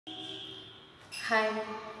Hi,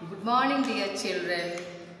 good morning dear children.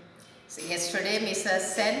 So yesterday Mrs.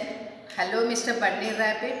 sent Hello Mr. Bunny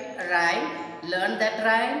Rabbit rhyme, learn that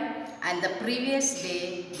rhyme, and the previous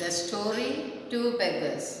day the story Two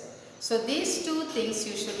Beggars. So these two things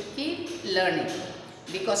you should keep learning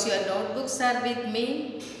because your notebooks are with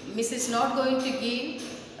me. Miss is not going to give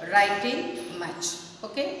writing much,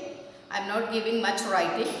 okay? I am not giving much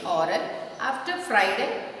writing oral. After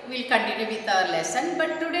Friday we will continue with our lesson,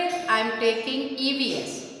 but today I am taking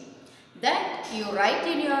EVS. That you write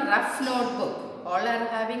in your rough notebook. All are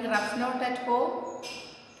having rough note at home?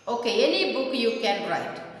 Okay, any book you can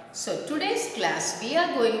write. So today's class we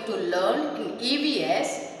are going to learn in EVS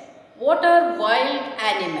what are wild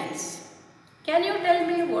animals. Can you tell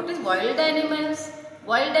me what is wild animals?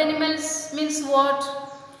 Wild animals means what?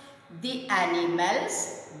 The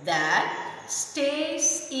animals that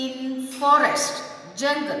stays in forest,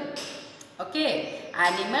 jungle. Okay,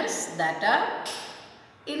 animals that are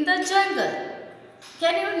in the jungle.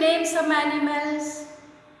 Can you name some animals?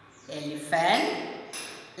 Elephant,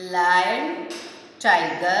 lion,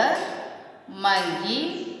 tiger,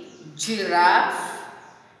 monkey, giraffe,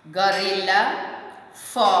 gorilla,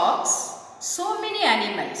 fox, so many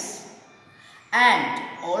animals. And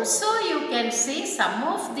also you can see some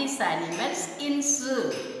of these animals in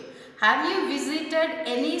zoo. Have you visited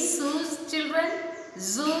any zoos, children?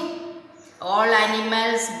 Zoo? All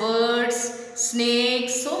animals, birds,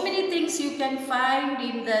 snakes, so many things you can find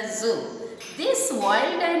in the zoo. These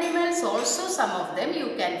wild animals also, some of them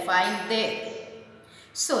you can find there.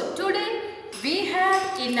 So today we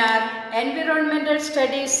have in our environmental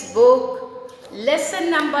studies book lesson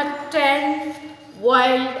number 10,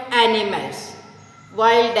 wild animals.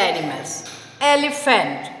 Wild animals.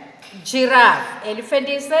 Elephant, giraffe. Elephant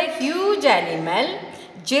is a huge animal.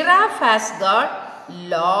 Giraffe has got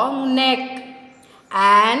long neck.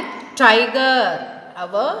 And tiger,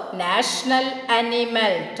 our national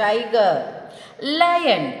animal, tiger.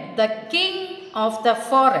 Lion, the king of the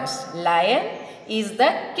forest. Lion is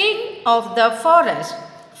the king of the forest.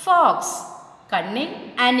 Fox,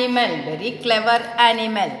 cunning animal, very clever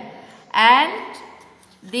animal. And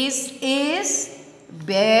this is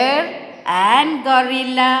bear and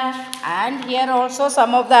gorilla, and here also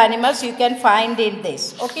some of the animals you can find in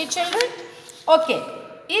this. Okay, children? Okay,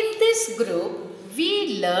 in this group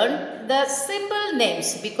we learn the simple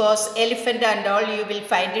names because elephant and all you will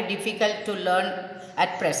find it difficult to learn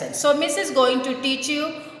at present. So Miss is going to teach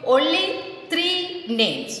you only 3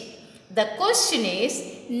 names. The question is,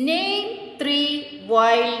 name 3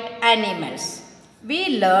 wild animals.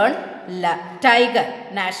 We learn tiger,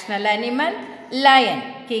 national animal, lion,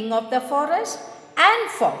 king of the forest, and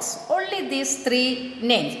fox. Only these 3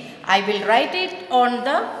 names. I will write it on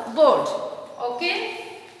the board. Okay?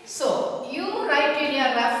 So, you write in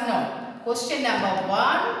your rough note. Question number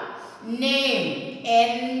 1. Name.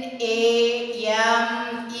 N-A-M-E.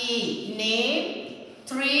 Name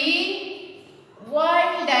 3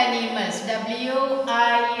 wild animals. W-I-L-D.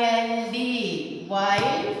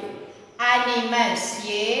 Wild animals.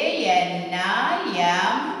 A-N-I-M-A-L-S.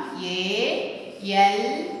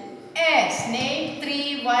 Name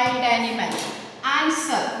 3 wild animals.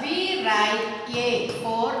 Answer. We write A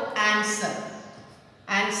for answer.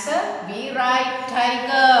 Answer. We write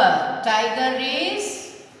tiger. Tiger is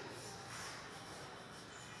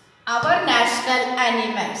our national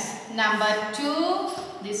animals. Number 2.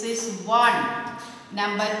 This is 1.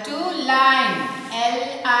 Number 2. Lion.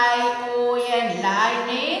 L-I-O-N. Lion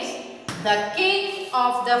is the king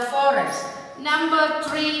of the forest. Number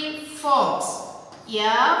 3, fox.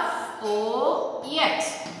 F-O-X.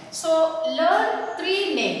 So, learn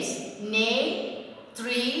 3 names. Name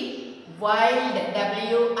 3 wild,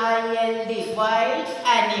 W-I-L-D, wild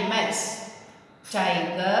animals.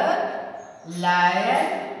 Tiger, lion,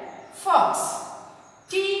 fox.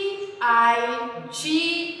 T-I-G-E-R,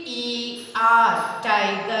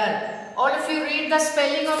 tiger. All of you read the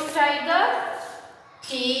spelling of tiger.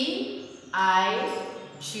 T-I-G-E-R,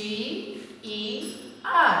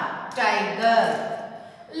 tiger.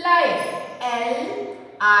 Lion,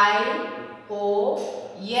 L-I-O-N,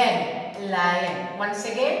 lion. Once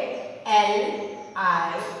again, L-I-O-N,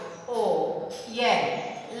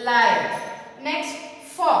 lion. Next,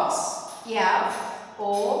 fox,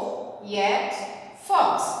 F-O-X,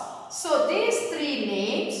 fox. So, these 3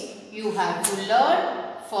 names you have to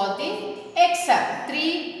learn for the exam.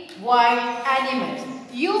 3 wild animals.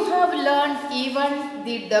 You have learned even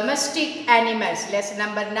the domestic animals. Lesson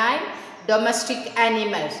number 9, domestic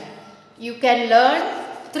animals. You can learn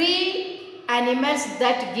 3 animals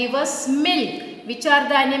that give us milk. Which are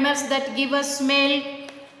the animals that give us milk?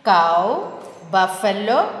 Cow,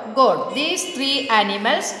 buffalo, goat. These three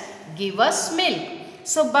animals give us milk.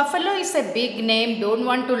 So buffalo is a big name, don't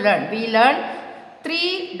want to learn. We learn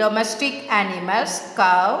three domestic animals,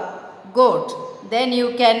 cow, goat. Then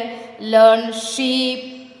you can learn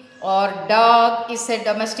sheep or dog is a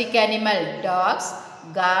domestic animal. Dogs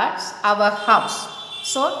guards our house.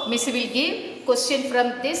 So Miss will give question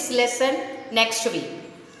from this lesson next week.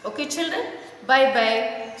 Okay children? Bye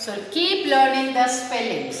bye. So keep learning the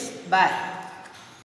spellings. Bye.